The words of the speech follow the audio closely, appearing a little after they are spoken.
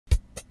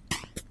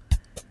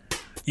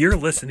You're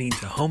listening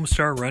to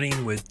Homestar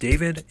Running with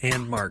David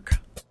and Mark.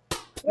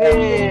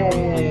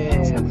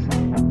 It's a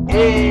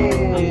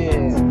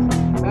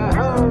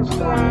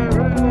Homestar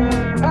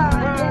Running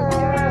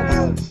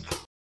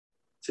podcast.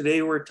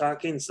 Today we're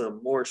talking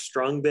some more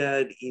strong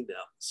bad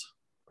emails.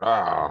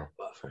 Some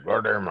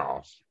bloody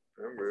mouse.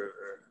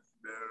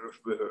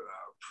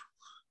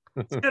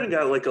 It's kind of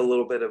got like a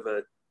little bit of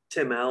a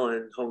Tim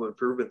Allen home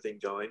improvement thing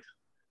going.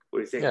 What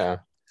do you think? Yeah.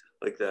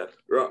 Like that.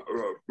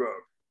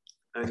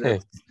 I know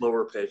it's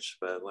lower pitch,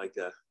 but like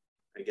that.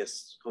 I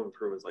guess home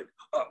improvement's like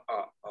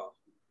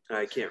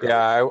I can't.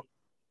 Yeah,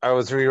 I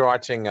was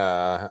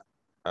rewatching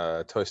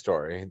Toy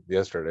Story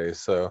yesterday,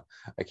 so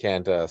I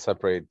can't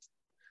separate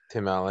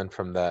Tim Allen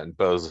from that and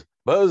Buzz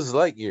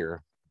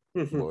Lightyear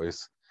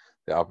voice,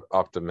 the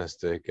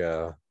optimistic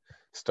pseudo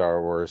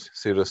Star Wars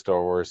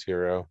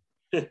hero.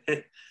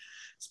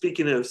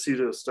 Speaking of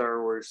pseudo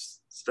Star Wars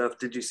stuff,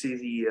 did you see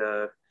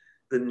the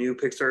new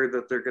Pixar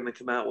that they're going to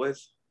come out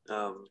with?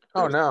 Oh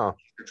no!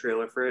 The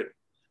trailer for it.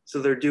 So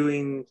they're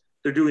doing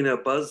a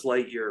Buzz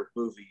Lightyear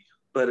movie,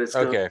 but it's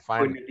going to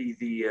be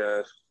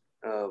the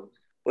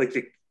like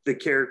the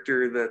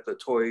character that the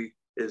toy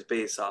is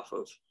based off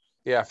of.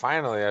 Yeah,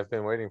 finally, I've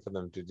been waiting for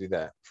them to do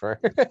that.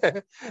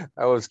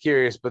 I was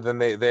curious, but then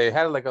they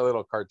had like a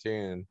little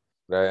cartoon,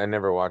 but I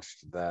never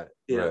watched that.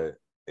 Yeah, but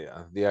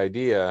yeah, the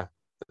idea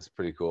is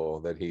pretty cool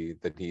that he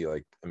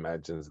like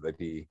imagines that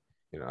he,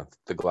 the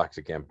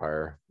Galactic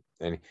Empire,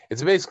 and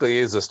it's basically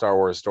is a Star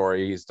Wars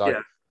story. He's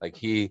talking like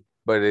he's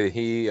like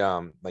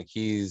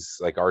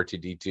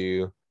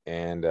R2-D2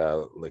 and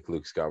like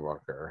Luke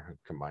Skywalker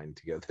combined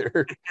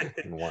together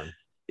in one.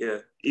 Yeah,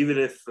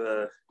 even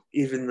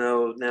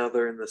though now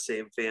they're in the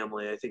same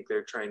family, I think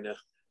they're trying to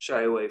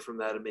shy away from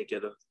that and make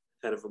it a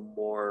kind of a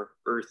more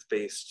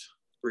Earth-based,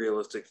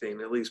 realistic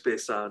thing, at least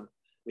based on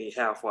me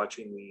half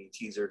watching the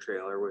teaser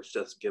trailer, which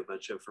doesn't give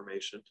much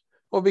information.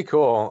 Well, it'd be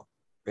cool.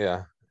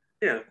 Yeah.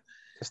 Yeah.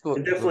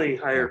 And definitely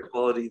higher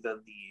quality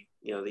than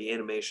the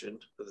animation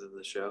within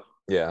the show.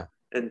 Yeah.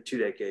 And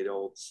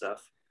 2-decade-old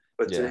stuff.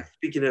 But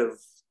speaking of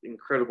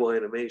incredible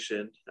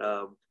animation,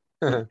 the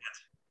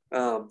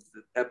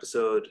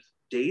episode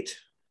Date,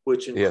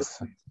 which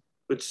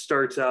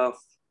starts off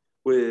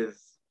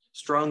with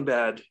Strong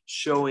Bad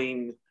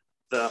showing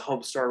the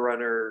Homestar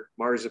Runner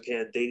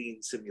Marzipan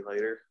dating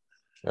simulator.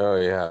 Oh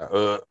yeah.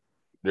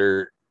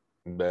 Dirt,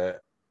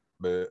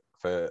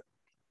 fat.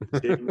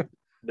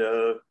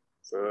 No.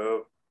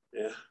 So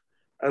yeah,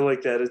 I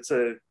like that. It's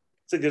a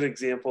good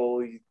example.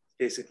 He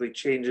basically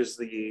changes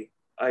the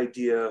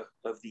idea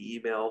of the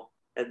email,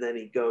 and then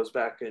he goes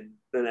back and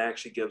then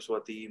actually gives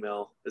what the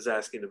email is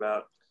asking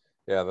about.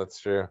 Yeah, that's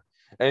true.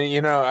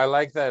 And I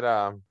like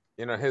that.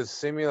 His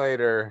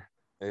simulator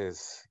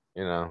is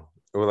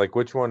like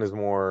which one is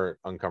more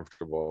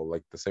uncomfortable,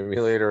 like the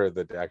simulator or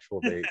the actual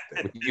date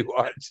that you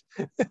watch?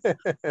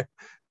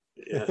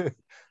 Yeah,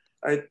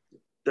 I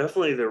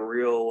definitely the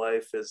real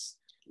life is.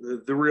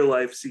 The real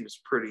life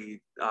seems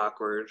pretty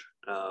awkward.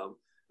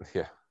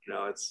 Yeah,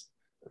 it's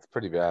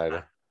pretty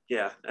bad.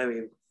 Yeah, I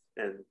mean,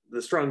 and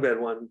the strong bed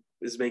one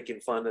is making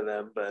fun of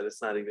them, but it's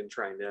not even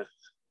trying to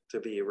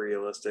be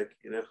realistic.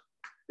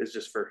 It's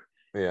just for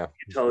you can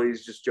tell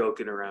he's just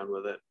joking around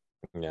with it.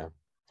 Yeah,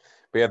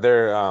 but yeah,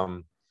 they're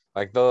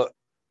like the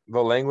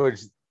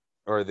language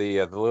or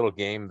the little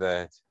game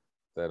that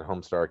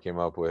Homestar came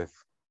up with.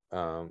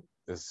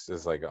 This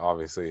is like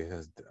obviously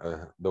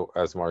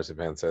as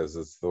Marzipan says,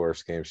 it's the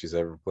worst game she's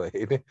ever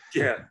played.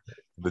 Yeah,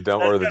 the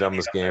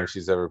dumbest game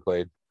she's ever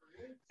played.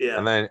 Yeah,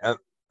 and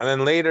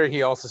then later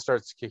he also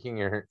starts kicking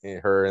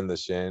her in the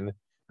shin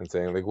and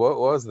saying like, "What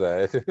was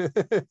that?"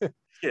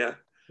 Yeah,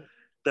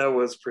 that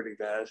was pretty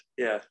bad.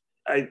 Yeah,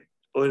 I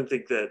wouldn't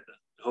think that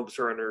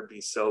Homestar Runner would be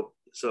so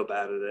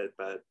bad at it,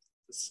 but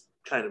it's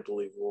kind of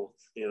believable.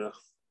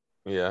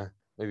 Yeah,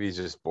 maybe he's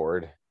just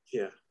bored.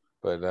 Yeah,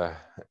 but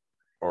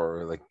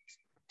or like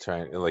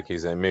trying, like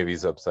maybe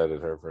he's upset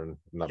at her for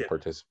not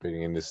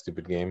participating in this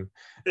stupid game.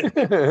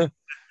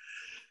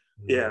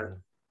 Yeah,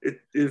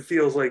 it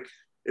feels like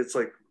it's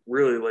like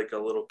really like a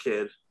little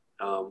kid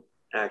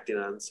acting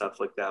on stuff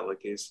like that,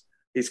 like he's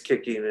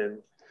kicking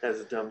and has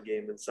a dumb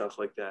game and stuff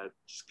like that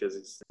just because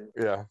he's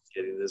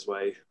getting his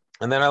way.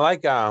 And then I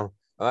like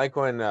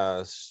when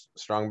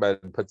Strong Bad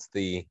puts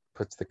the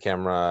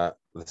camera,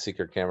 the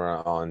secret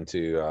camera,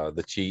 onto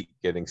the cheat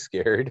getting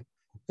scared.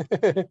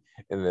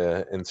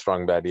 in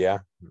Strong Bad. Yeah,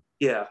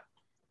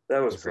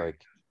 that was pretty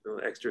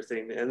like extra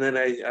thing. And then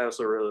I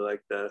also really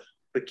like the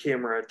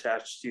camera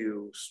attached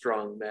to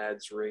Strong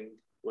Mad's ring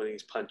when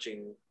he's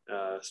punching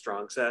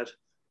Strong Sad.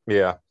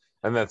 Yeah,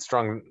 and that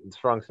Strong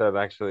Sad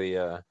actually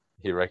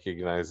he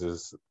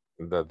recognizes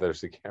that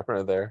there's a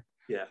camera there.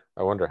 Yeah,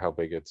 I wonder how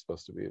big it's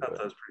supposed to be. That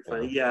was pretty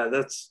funny. Yeah,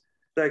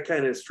 that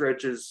kind of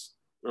stretches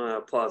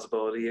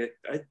plausibility.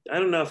 I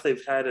don't know if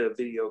they've had a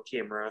video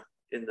camera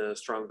in the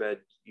Strong Bad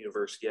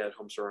universe yet,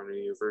 Homestar Runner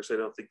universe. I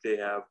don't think they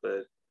have,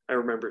 but I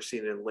remember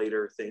seeing it in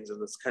later things,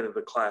 and it's kind of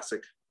the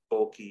classic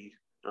bulky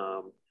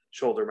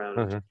shoulder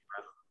mounted camera.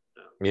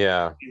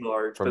 Yeah,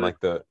 large from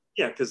like the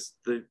Yeah, because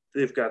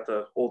they've got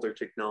the older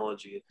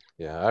technology.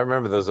 Yeah, I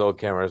remember those old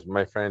cameras.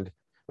 My friend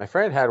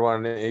had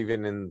one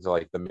even in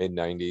like the mid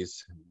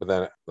 '90s, but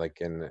then like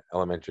in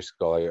elementary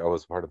school, I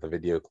was part of the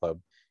video club.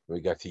 We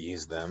got to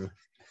use them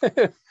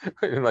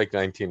in like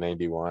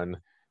 1991.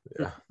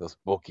 Yeah, those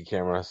bulky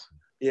cameras.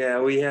 Yeah,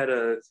 we had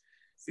if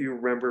you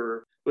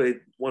remember, we had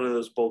one of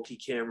those bulky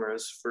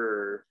cameras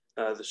for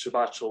the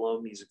Shabbat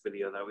Shalom music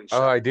video that we Oh,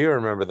 shot. I do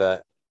remember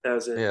that. That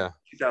was in Yeah,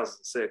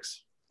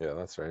 2006. yeah,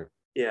 that's right.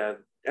 Yeah,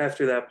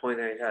 after that point,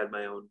 I had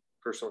my own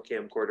personal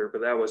camcorder,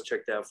 but that was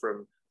checked out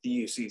from the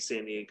UC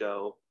San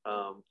Diego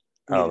Oh,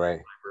 media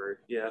right. library.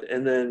 Yeah,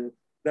 and then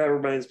that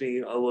reminds me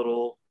a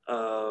little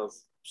of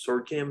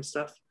sword cam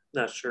stuff.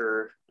 Not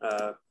sure.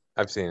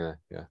 I've seen it.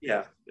 Yeah.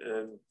 Yeah,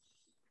 and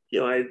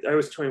I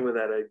was toying with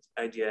that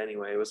idea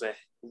anyway. It was a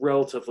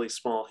relatively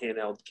small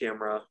handheld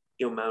camera,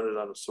 mounted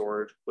on a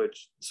sword,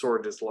 which the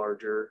sword is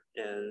larger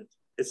and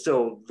it's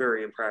still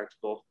very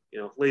impractical.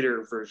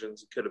 Later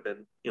versions could have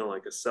been,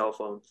 like a cell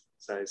phone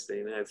size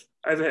thing.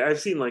 I've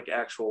seen like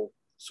actual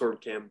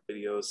sword cam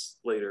videos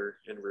later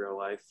in real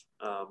life.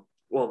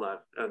 Well,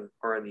 not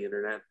or on the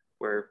internet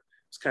where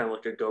it's kind of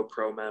like a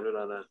GoPro mounted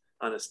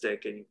on a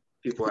stick, and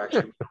people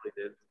actually really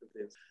did.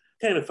 It's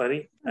kind of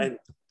funny.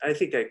 I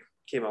think I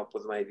came up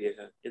with my idea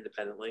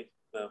independently.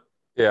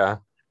 Yeah.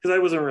 Because I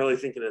wasn't really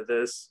thinking of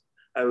this.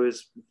 I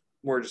was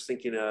more just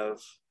thinking of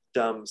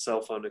dumb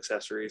cell phone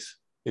accessories.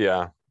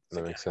 Yeah. So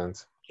That I makes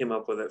sense. came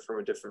up with it from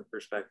a different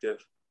perspective.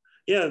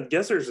 Yeah, I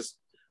guess there's just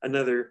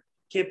another,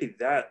 can't be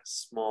that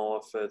small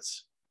if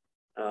it's,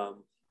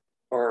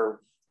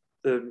 or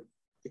the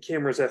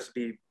cameras have to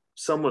be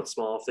somewhat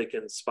small if they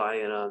can spy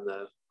in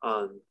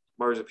on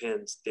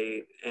Marzipan's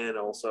date, and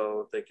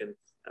also they can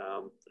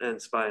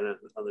and spy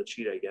on the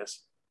cheat, I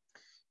guess.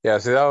 Yeah.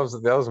 See, that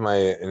was my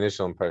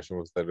initial impression,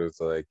 was that it was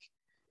like,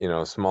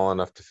 small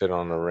enough to fit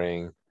on a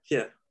ring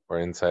Yeah. or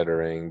inside a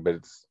ring, but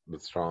it's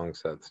with strong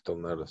set still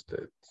noticed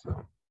it.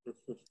 So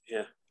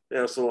Yeah. I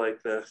also like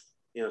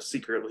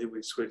secretly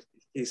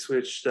he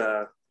switched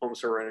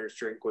Homestar Runner's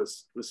drink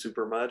was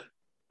super mud.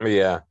 but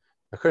yeah,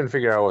 I couldn't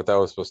figure out what that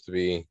was supposed to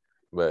be,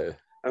 but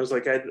I was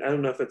like, I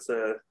don't know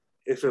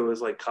if it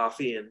was like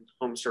coffee and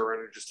Homestar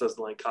Runner just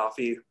doesn't like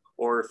coffee,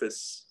 or if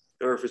it's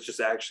just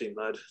actually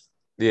mud.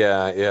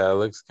 yeah, it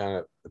looks kind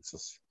of,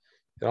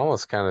 it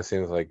almost kind of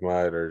seems like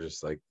mud or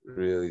just like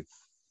really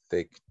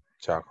thick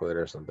chocolate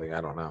or something.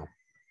 I don't know.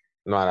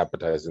 Not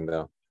appetizing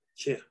though.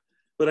 Yeah.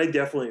 But I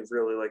definitely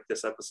really like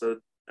this episode.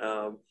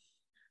 Um,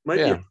 Might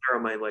be up Yeah. there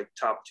on my like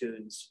top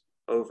tunes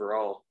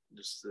overall.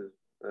 Just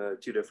the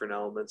two different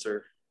elements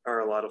are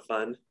a lot of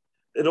fun.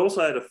 It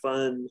also had a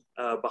fun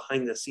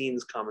behind the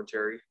scenes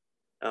commentary.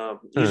 Hmm.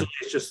 Usually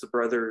it's just the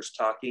brothers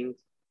talking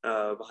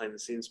behind the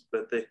scenes,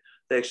 but they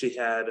actually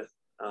had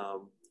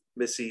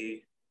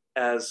Missy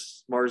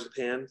as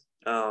Marzipan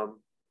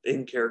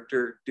in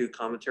character do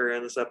commentary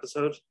on this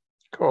episode.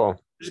 Cool.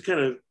 Which is kind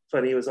of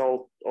funny. It was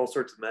all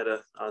sorts of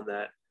meta on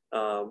that.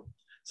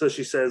 So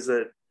she says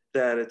that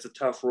it's a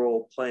tough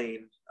role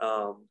playing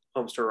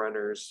Homestar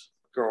Runner's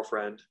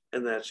girlfriend,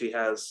 and that she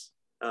has,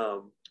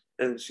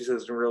 and she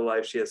says in real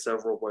life she has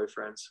several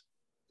boyfriends.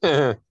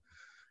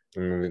 She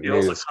Maybe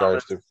also the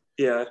scars comments,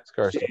 to yeah,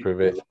 scars to prove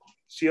it.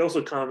 she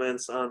also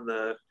comments on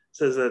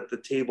says that the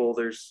table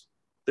there's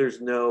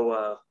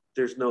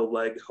no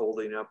leg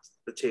holding up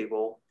the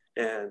table,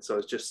 and so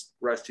it's just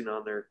resting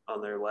on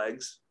their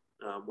legs,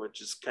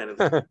 which is kind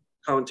of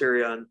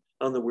commentary on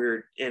the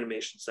weird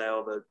animation style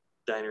of the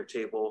diner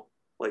table,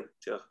 like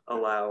to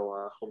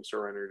allow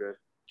Homestar Runner to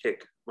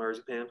kick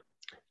Marzipan.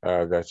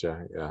 Oh,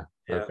 gotcha. Yeah.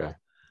 Yeah, Okay.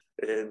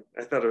 and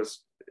I thought it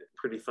was a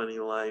pretty funny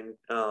line.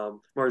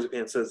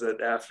 Marzipan says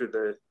that after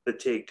the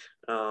take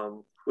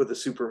with the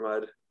super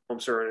mud,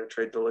 Homestar Runner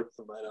tried to lick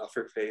the mud off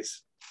her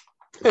face.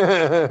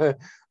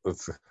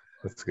 that's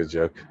that's a good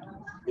joke.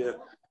 Yeah,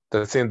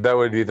 That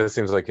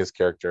seems like his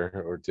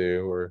character or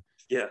two, or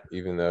yeah.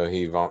 even though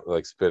he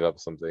like spit up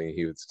something,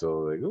 he would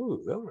still like,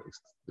 ooh, that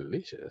looks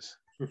delicious.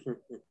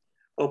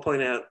 I'll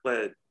point out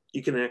that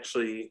you can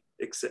actually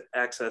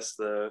access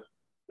the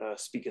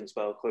speak and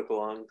spell click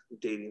along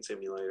dating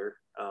simulator,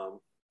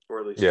 or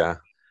at least Yeah.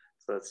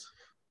 so that's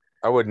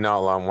I would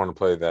not want to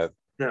play that.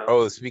 no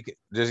Oh, does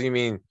he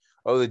mean,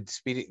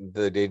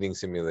 the dating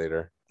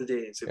simulator? the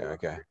dating Yeah, simulator.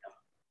 okay.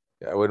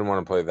 Yeah, I wouldn't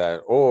want to play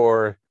that,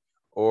 or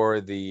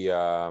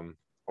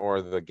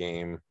the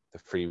game, the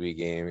freebie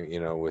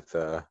game, with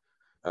I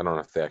don't know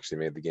if they actually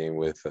made the game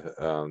with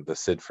the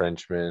Sid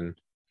Frenchman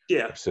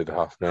Yeah, or Sid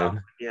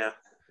Hoffman. yeah.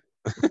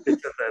 They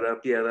set that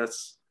up. Yeah,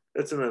 that's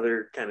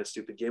another kind of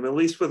stupid game. At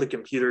least with a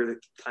computer,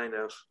 that kind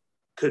of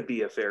could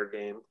be a fair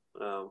game.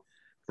 The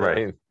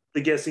Right.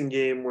 the guessing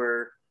game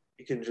where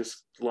you can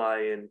just lie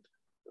in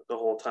the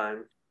whole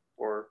time,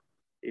 or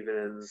even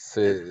in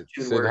June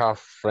Sid where Hoff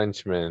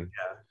Frenchman.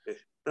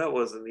 that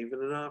wasn't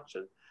even an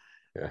option.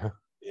 Yeah.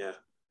 Yeah.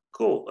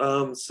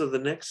 Cool. So the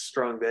next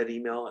strong bed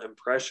email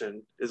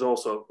impression is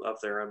also up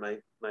there on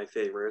my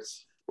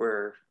favorites,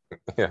 where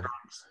Yeah.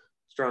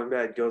 Strong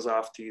Bad goes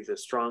off to the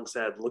Strong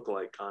Sad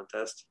Lookalike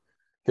contest.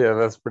 Yeah,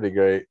 that's pretty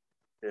great.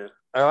 Yeah.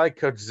 I like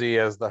Coach Z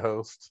as the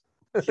host,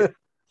 Yeah,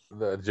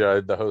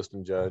 the host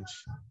and judge.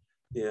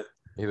 yeah,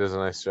 He does a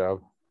nice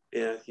job.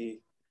 yeah.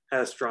 He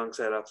has Strong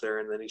Sad up there,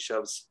 and then he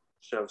shoves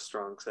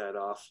Strong Sad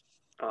off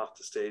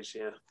the stage.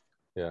 Yeah,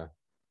 Yeah.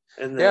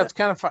 and Yeah, then it's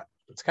kind of fun.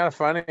 It's kind of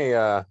funny.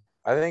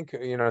 I think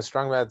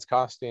Strong Bad's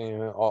costume,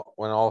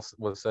 when all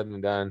was said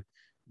and done,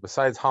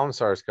 besides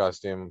Hamsar's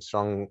costume,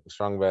 Strong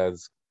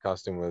Bad's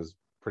costume was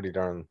pretty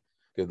darn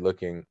good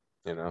looking.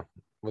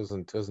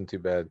 Wasn't too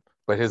bad.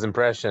 But his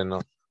impression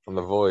on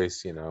the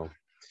voice, the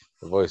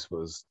voice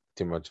was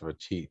too much of a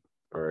cheat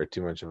or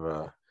too much of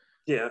a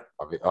yeah,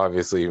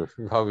 obviously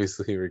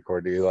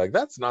recorded. Like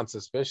that's not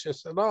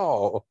suspicious at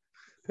all.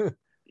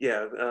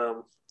 yeah,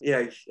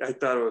 yeah. I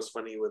thought it was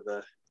funny with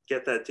the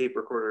get that tape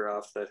recorder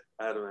out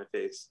of my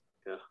face.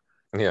 Yeah,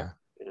 Yeah,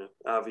 yeah.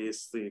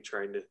 Obviously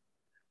trying to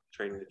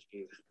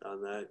cheat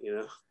on that.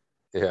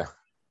 yeah.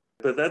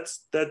 But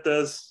that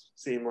does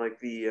seem like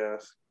the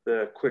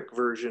quick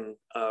version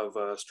of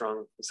a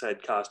strong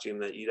side costume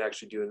that you'd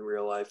actually do in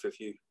real life if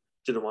you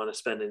didn't want to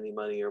spend any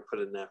money or put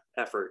in that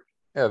effort.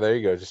 Yeah, there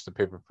you go. Just a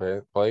paper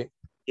plate.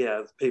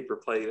 Yeah, the paper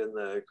plate and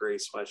the gray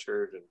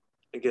sweatshirt, and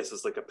I guess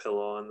it's like a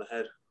pillow on the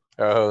head.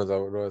 Oh, is that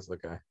what it was?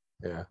 Okay.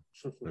 Yeah.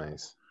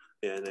 Nice.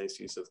 Yeah, nice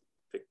use of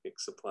picnic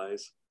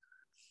supplies.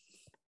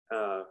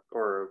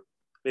 Or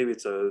maybe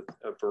it's a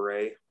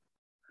beret.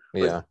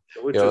 Yeah.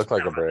 Which Yeah, it is looked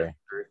like kind a of beret.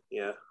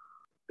 yeah.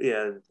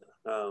 Yeah,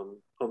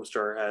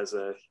 Homestar has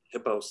a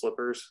hippo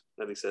slippers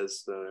that he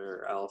says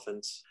are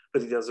elephants,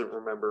 but he doesn't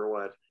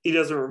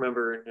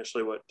remember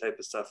initially what type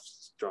of stuff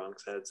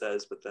Strong's head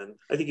says, but then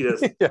I think he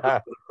does a Yeah.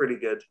 pretty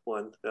good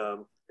one.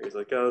 He's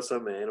like, "Oh,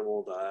 some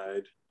animal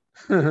died."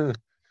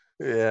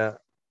 Yeah.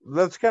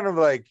 That's kind of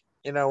like,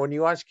 when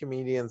you watch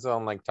comedians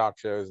on like talk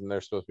shows and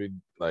they're supposed to be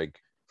like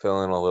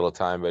filling a little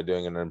time by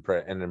doing an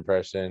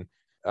impression.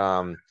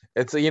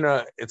 It's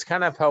it's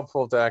kind of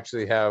helpful to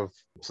actually have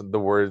the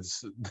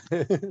words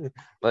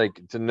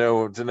like to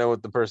know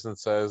what the person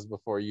says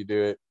before you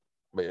do it.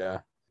 But yeah,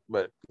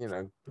 but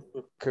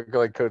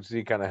like Coach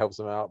Z kind of helps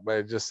them out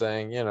by just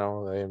saying,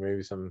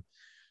 maybe some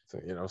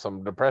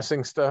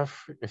depressing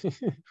stuff.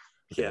 Yeah,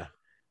 Yeah.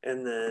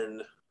 and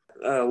then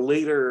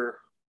later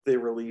they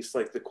released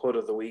like the quote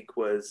of the week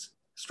was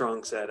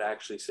Strong said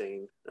actually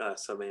saying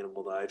some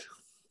animal died.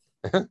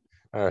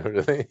 Oh,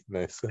 really?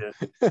 Nice. Yeah.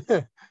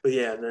 But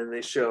yeah, and then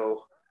they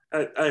show.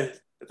 I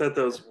thought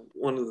that was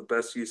one of the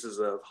best uses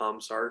of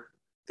Hamsar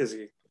because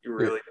you Yeah.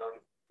 really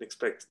don't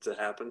expect it to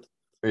happen.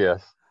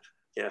 Yes.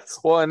 Yes.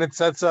 Well, and it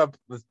sets up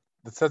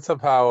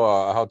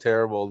how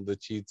terrible the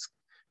cheats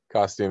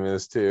costume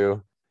is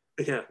too.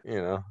 Yeah.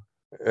 You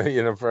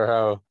know,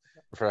 for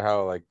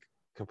how like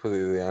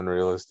completely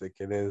unrealistic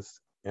it is.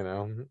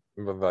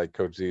 But like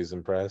Coach Z is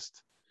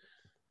impressed.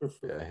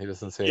 Yeah, he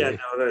doesn't Yeah. say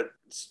No.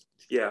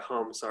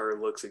 Hamsar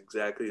um, looks strong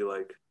exactly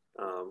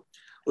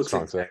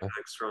set.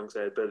 like Strong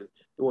said, but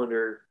you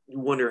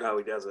wonder how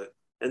he does it,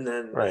 and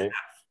then the Right.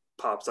 F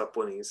pops up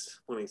when he's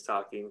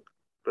talking,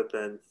 but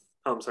then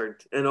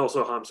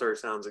Hamsar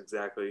sounds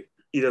exactly.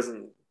 He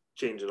doesn't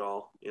change at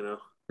all.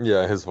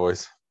 Yeah, his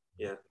voice.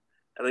 Yeah.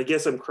 And I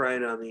guess I'm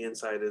crying on the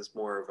inside is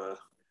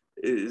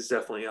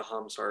definitely a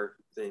Hamsar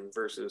thing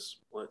versus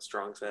what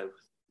Strong said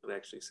would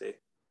actually say.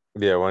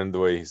 Yeah, one the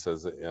way he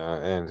says it. Yeah,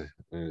 and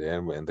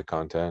the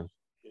content.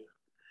 Yeah.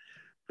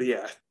 But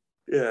yeah,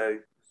 yeah,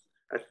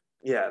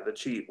 yeah. The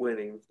cheat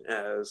winning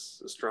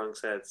as Strong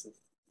said's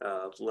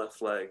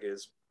left leg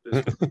is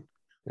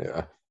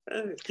Yeah.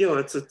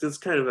 it's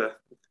kind of a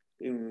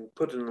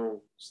put in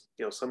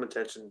some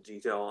attention to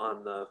detail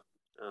on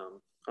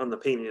the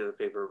painting of the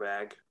paper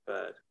bag,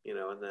 but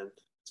and then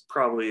it's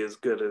probably as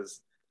good as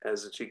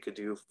a cheat could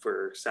do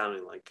for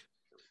sounding like.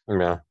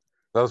 Yeah,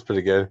 that was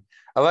pretty good.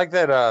 I like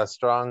that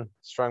strong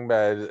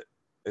bad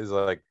is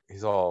like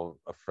he's all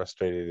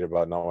frustrated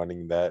about not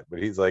winning that, but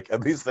he's like,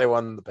 at least I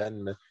won the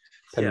Yeah,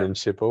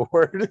 penmanship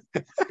award.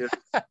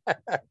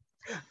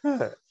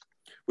 yeah.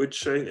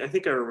 Which I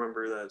think I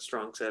remember that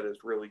Strong said is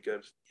really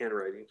good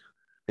handwriting.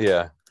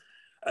 Yeah,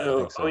 I Oh,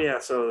 think oh so. yeah.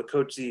 So the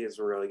Coach Z is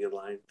a really good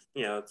line.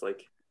 It's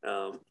like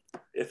I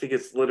think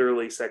it's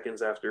literally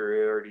seconds after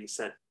he already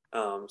sent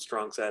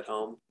Strong Sad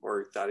home, or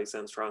he thought he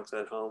sent Strong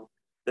Sad home.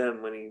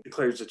 Then when he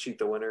declares the cheat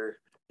the winner,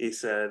 he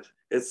said,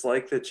 It's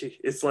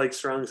like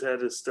Strong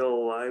Sad is still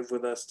alive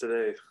with us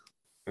today."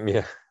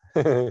 Yeah.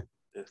 Yeah,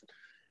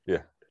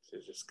 Yeah.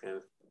 it's just kind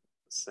of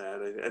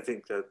sad. I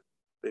think that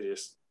they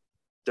just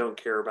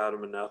don't care about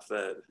him enough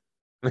that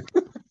they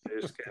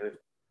just kind of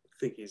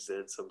think he's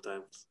dead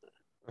sometimes.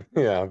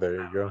 Yeah, there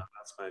you go.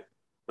 That's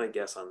my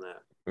guess on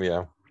that.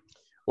 Yeah.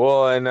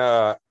 Well, and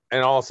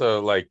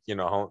also like, the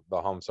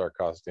Homsar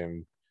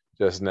costume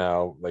just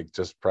now, like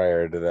just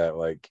prior to that,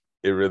 like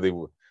it really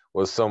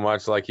was so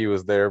much like he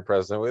was there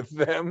present with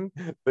them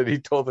that he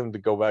told them to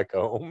go back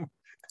home.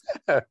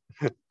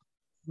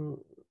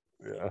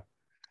 Yeah.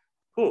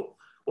 Cool.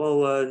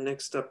 Well,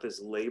 next up is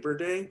Labor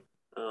Day.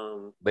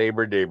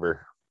 Labor Daber.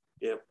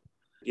 Yep.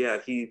 Yeah,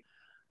 the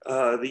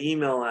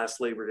email asks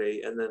Labor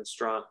Day, and then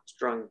Strong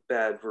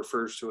Bad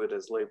refers to it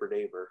as Labor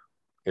Neighbor.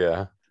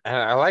 Yeah. And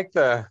I like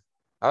the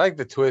I like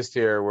the twist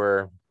here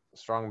where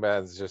Strong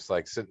Bad's just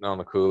like sitting on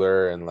the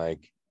cooler and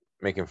like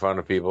making fun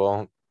of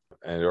people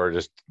and or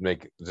just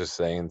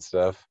saying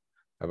stuff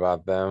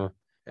about them.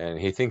 And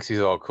he thinks he's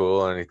all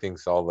cool and he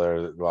thinks all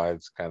their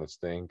lives kind of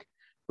stink.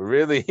 But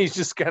really he's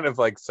just kind of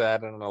like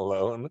sad and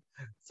alone,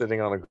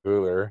 sitting on a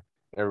cooler.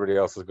 Everybody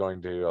else is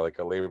going to like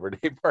a Labor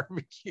Day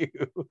barbecue.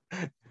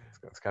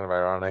 It's kind of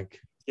ironic.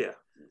 Yeah,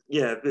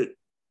 yeah.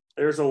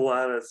 There's a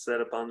lot of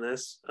setup on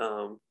this,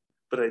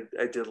 but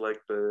I did like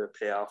the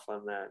payoff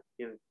on that.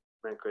 You know,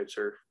 I'm not quite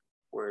sure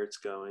where it's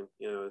going.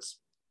 You know, it's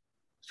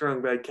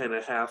Strong Bad kind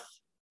of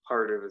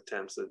half-hearted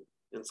attempts at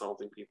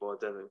insulting people.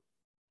 It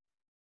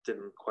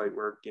didn't quite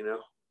work. You know.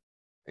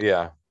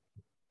 Yeah.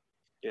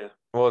 Yeah.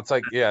 Well, it's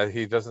like, yeah,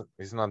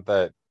 he's not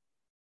that,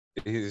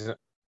 he's,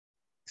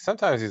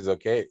 sometimes he's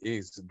okay.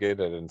 He's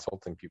good at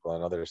insulting people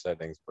in other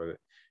settings, but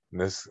in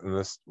this, in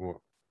this,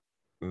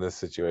 in this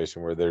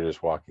situation where they're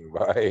just walking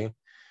by,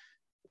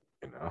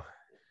 you know,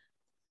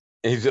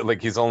 he's just,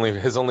 like, his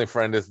only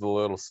friend is the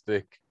little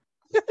stick.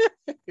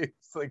 He's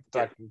like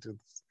Yeah.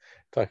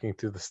 talking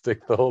to the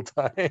stick the whole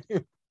time. Yeah.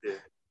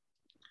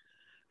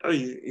 Oh,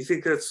 you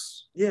think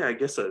that's, yeah? I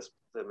guess that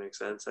makes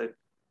sense. I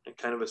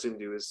kind of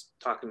assumed he was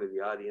talking to the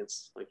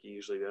audience like he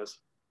usually does.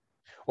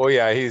 Well,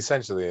 yeah, he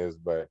essentially is,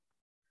 but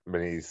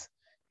he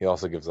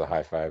also gives a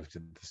high five to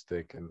the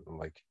stick and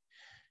like,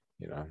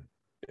 you know,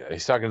 yeah,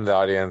 he's talking to the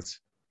audience,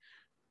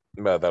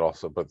 but that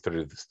also but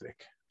through the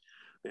stick.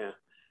 Yeah.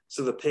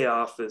 So the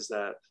payoff is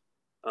that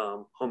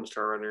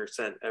Homestar Runner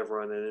sent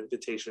everyone an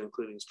invitation,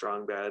 including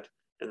Strong Bad,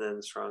 and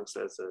then Strong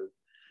says that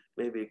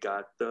maybe it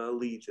got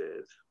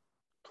deleted.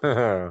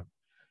 Oh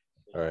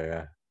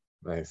yeah,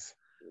 nice.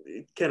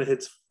 It kind of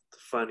hits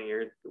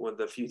funnier when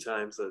the few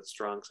times that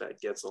Strong side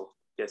gets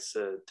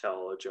to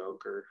tell a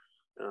joke or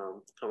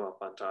come up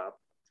on top.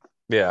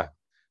 Yeah,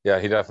 yeah,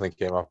 he definitely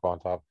came up on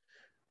top,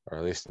 or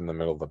at least in the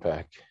middle of the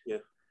pack. Yeah.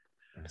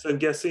 So I'm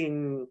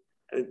guessing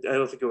I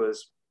don't think it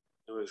was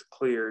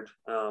cleared.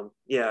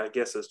 Yeah, I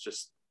guess it's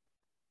just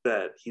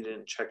that he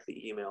didn't check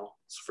the email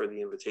for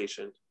the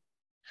invitation.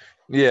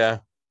 Yeah,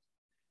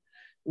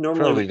 Normally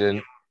probably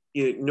didn't.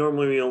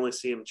 normally we only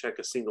see him check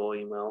a single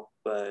email,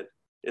 but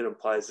it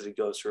implies that he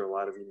goes through a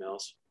lot of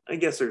emails. I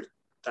guess there's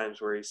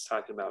times where he's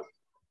talking about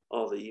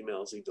all the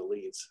emails he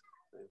deletes.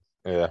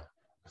 Yeah,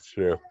 that's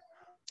true.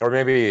 Or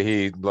maybe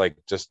he like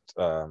just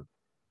thought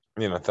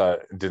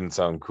it didn't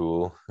sound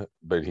cool,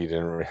 but he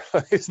didn't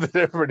realize that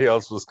everybody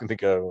else was going to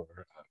go.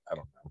 I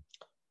don't know,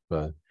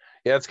 but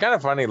yeah, it's kind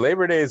of funny.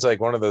 Labor Day is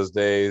like one of those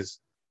days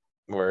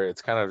where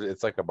it's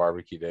like a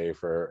barbecue day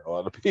for a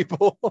lot of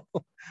people.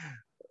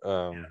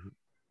 um,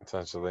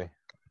 essentially.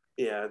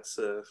 Yeah, it's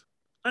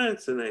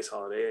a nice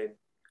holiday.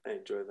 I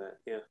enjoy that.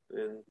 Yeah,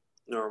 and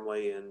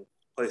normally in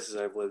places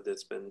I've lived,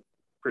 it's been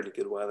pretty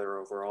good weather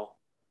overall.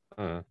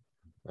 Mm,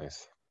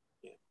 nice.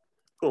 Yeah,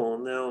 cool.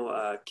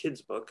 Now,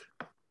 kids book.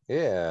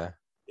 Yeah.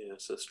 Yeah,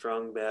 so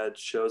Strong Bad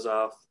shows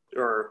off,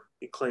 or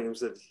he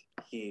claims that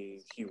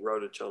he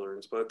wrote a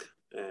children's book,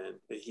 and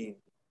he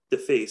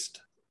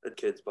defaced a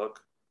kid's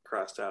book,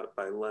 crossed out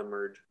by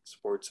lemmered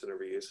sports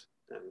interviews,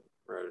 and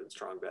wrote it in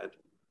Strong Bad.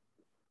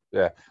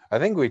 Yeah, I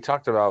think we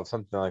talked about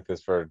something like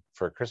this for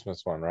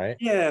Christmas one, right?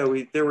 Yeah,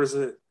 we there was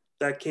a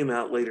that came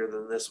out later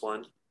than this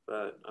one,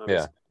 but Yeah.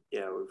 obviously,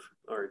 yeah, we've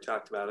already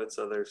talked about it.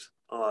 So there's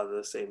a lot of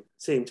the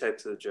same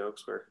types of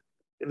jokes where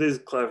it is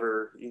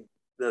clever. He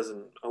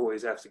doesn't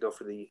always have to go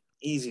for the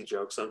easy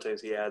joke.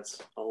 Sometimes he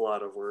adds a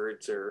lot of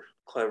words or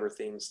clever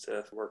things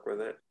to work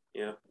with it.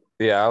 Yeah,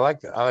 Yeah, I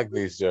like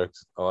these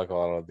jokes. I like a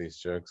lot of these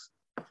jokes.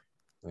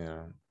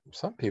 Yeah.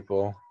 Some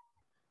people,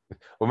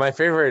 well, my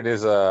favorite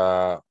is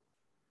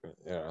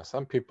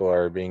some people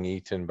are being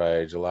eaten by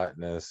a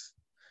gelatinous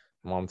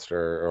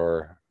monster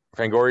or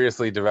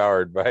fangoriously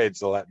devoured by a yeah.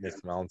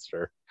 gelatinous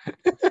monster.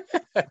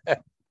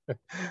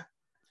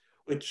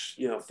 Which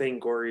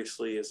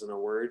fangoriously isn't a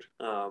word.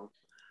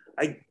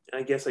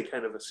 I guess I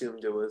kind of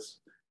assumed it was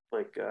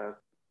like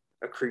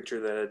a creature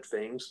that had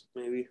fangs,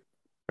 maybe.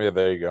 Yeah,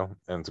 there you go.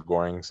 And it's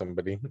goring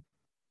somebody.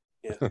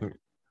 Yeah.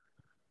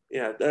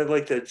 Yeah, I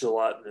like that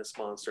gelatinous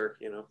monster.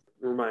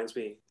 Reminds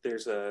me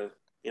there's a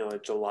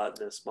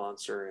gelatinous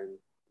monster in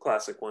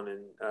classic one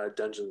in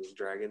Dungeons and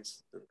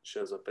Dragons that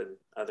shows up in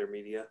other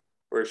media,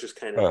 where it's just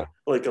kind of Oh,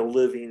 like a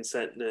living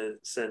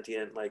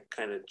sentient like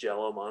kind of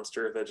Jello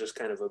monster that just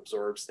kind of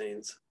absorbs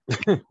things,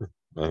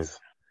 nice.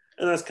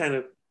 and that's kind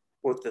of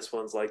what this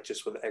one's like,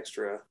 just with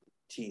extra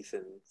teeth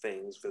and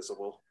fangs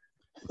visible.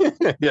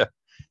 Yeah,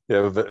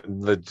 yeah.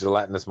 The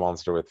gelatinous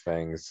monster with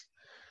fangs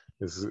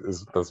is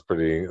that's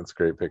a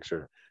great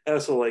picture. I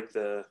also like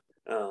the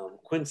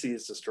Quincy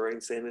is destroying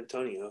San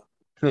Antonio.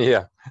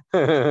 Yeah.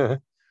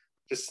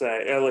 Just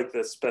I like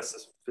the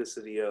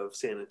specificity of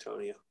San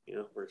Antonio,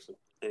 versus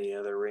any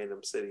other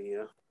random city,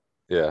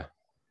 Yeah.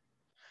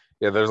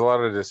 Yeah, there's a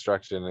lot of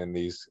destruction in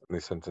these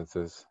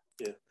sentences.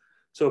 Yeah.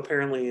 So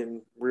apparently,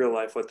 in real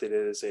life, what they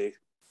did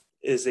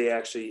is they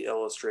actually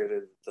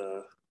illustrated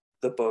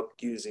the book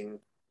using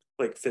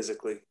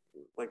physically,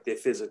 they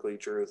physically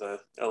drew the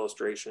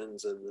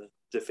illustrations and the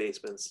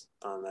defacements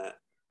on that.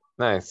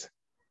 Nice.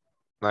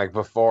 Like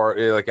before,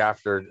 like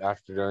after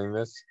doing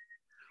this.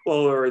 Well,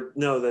 or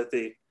no, that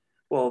they,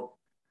 well,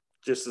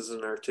 just as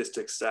an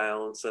artistic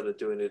style, instead of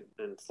doing it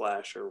in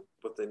Flash or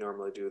what they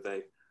normally do,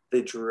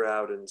 they drew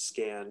out and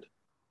scanned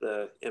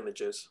the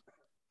images.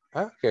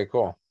 Okay,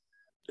 cool.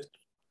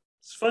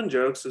 It's fun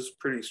jokes. It's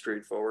pretty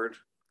straightforward.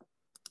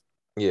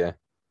 Yeah,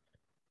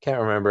 can't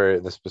remember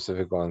the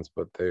specific ones,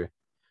 but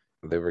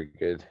they were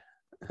good.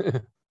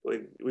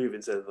 We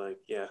even said like,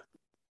 yeah,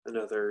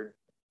 another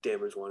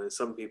damaged one is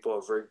some people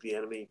have rigged the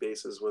enemy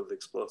bases with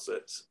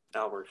explosives.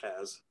 Albert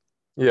has.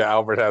 Yeah,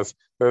 Albert has.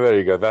 Oh, there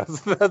you go.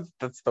 That's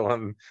the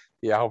one.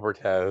 Yeah, Albert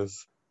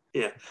has.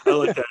 Yeah, I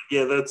like that.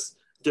 Yeah, that's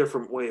a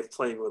different way of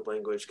playing with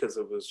language because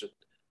it was just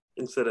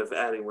instead of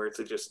adding words,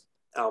 it just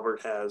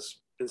Albert has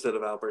instead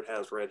of Albert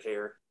has red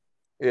hair.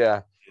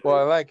 Yeah. Well,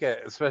 Yeah, I like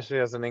it, especially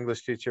as an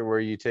English teacher, where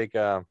you take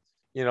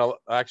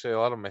actually a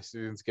lot of my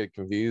students get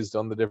confused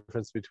on the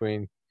difference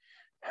between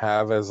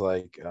have as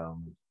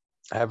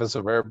have as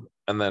a verb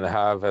and then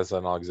have as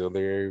an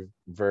auxiliary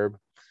verb,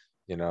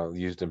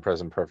 used in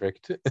present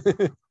perfect.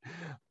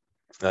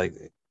 Like,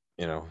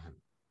 you know,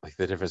 like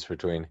the difference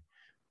between,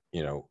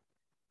 you know,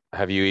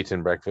 have you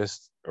eaten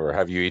breakfast or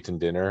have you eaten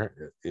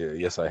dinner?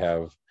 Yes, I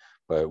have.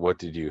 But what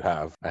did you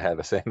have? I had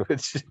a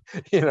sandwich.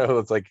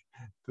 It's like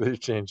they're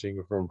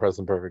changing from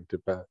present perfect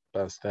to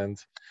past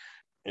tense.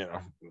 You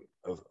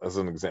know, as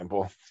an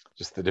example,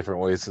 just the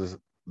different ways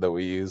that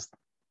we use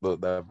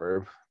that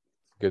verb.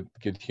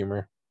 Good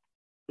humor.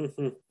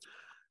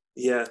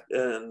 yeah,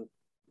 and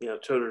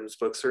children's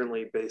books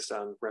certainly based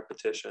on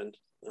repetition,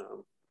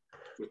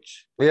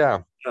 which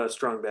Yeah.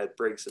 Strong Bad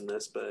breaks in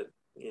this, but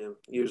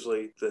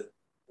usually the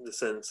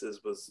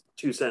sentences was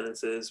two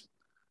sentences,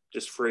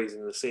 just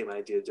phrasing the same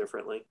idea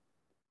differently.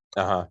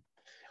 Uh-huh.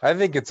 I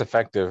think it's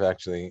effective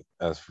actually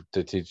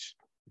to teach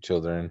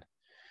children,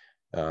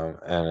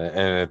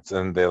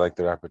 and they like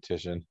the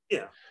repetition.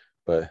 Yeah,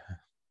 But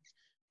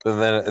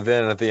then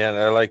at the end,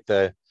 I like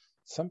that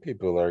some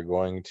people are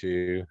going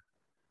to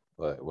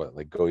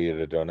like go eat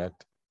a donut.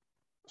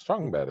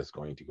 Strong Bad is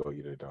going to go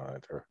eat a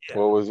donut, or yeah.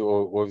 what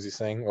was he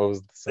saying? What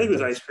was the I think it was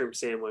sentence? ice cream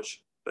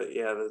sandwich, but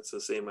yeah, that's the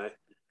same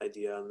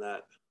idea on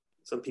that.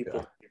 Some people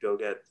Yeah. need to go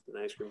get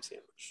an ice cream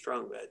sandwich.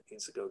 Strong Bad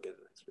needs to go get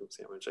an ice cream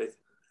sandwich.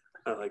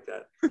 I like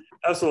that.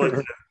 I also like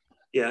that.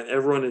 Yeah,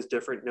 everyone is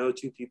different. No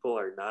two people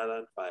are not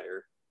on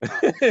fire.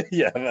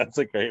 Yeah, that's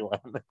a great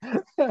one.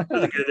 That's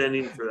a good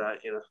ending for that.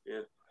 Yeah,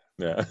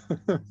 Yeah.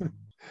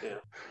 yeah.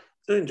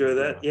 So I enjoy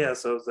that. Yeah,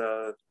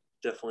 so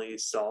definitely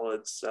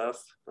solid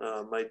stuff.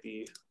 Might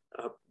be,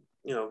 uh,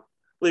 you know,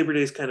 Labor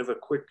Day is kind of a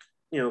quick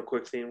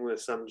thing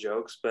with some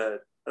jokes,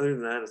 but other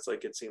than that, it's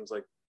like it seems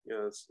like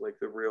it's like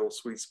the real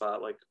sweet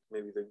spot, like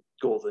maybe the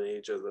golden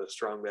age of the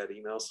strong bad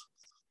emails.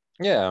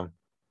 Yeah.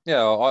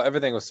 Yeah,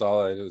 everything was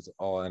solid. It was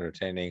all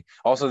entertaining.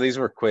 Also, these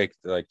were quick,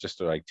 like just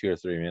like 2 or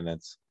 3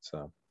 minutes,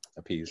 so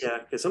a piece. Yeah,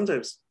 because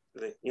sometimes,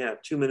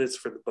 2 minutes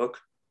for the book,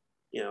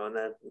 and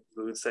then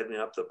food setting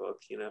up the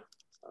book,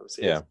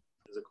 obviously Yeah.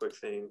 is a quick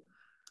thing.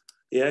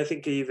 Yeah, I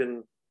think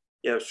even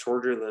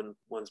shorter than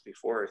ones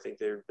before. I think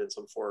there have been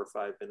some 4 or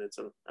 5 minutes,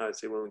 and I would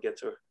say when we get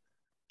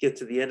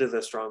to the end of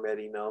the strong bad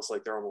emails,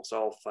 like they're almost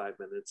all 5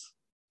 minutes.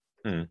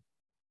 Hmm.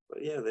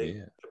 But yeah, they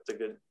Yeah.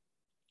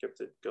 kept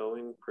it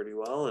going pretty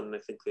well, and I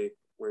think they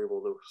were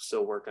able to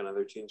still work on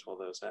other teams while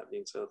that was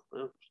happening. So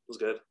it was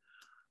good.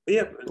 But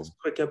yeah, Cool. it's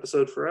a quick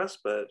episode for us,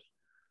 but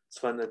it's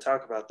fun to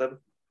talk about them.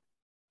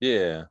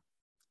 Yeah.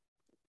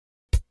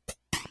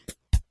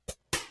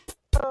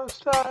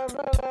 Post 5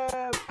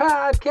 minute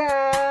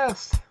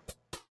podcast.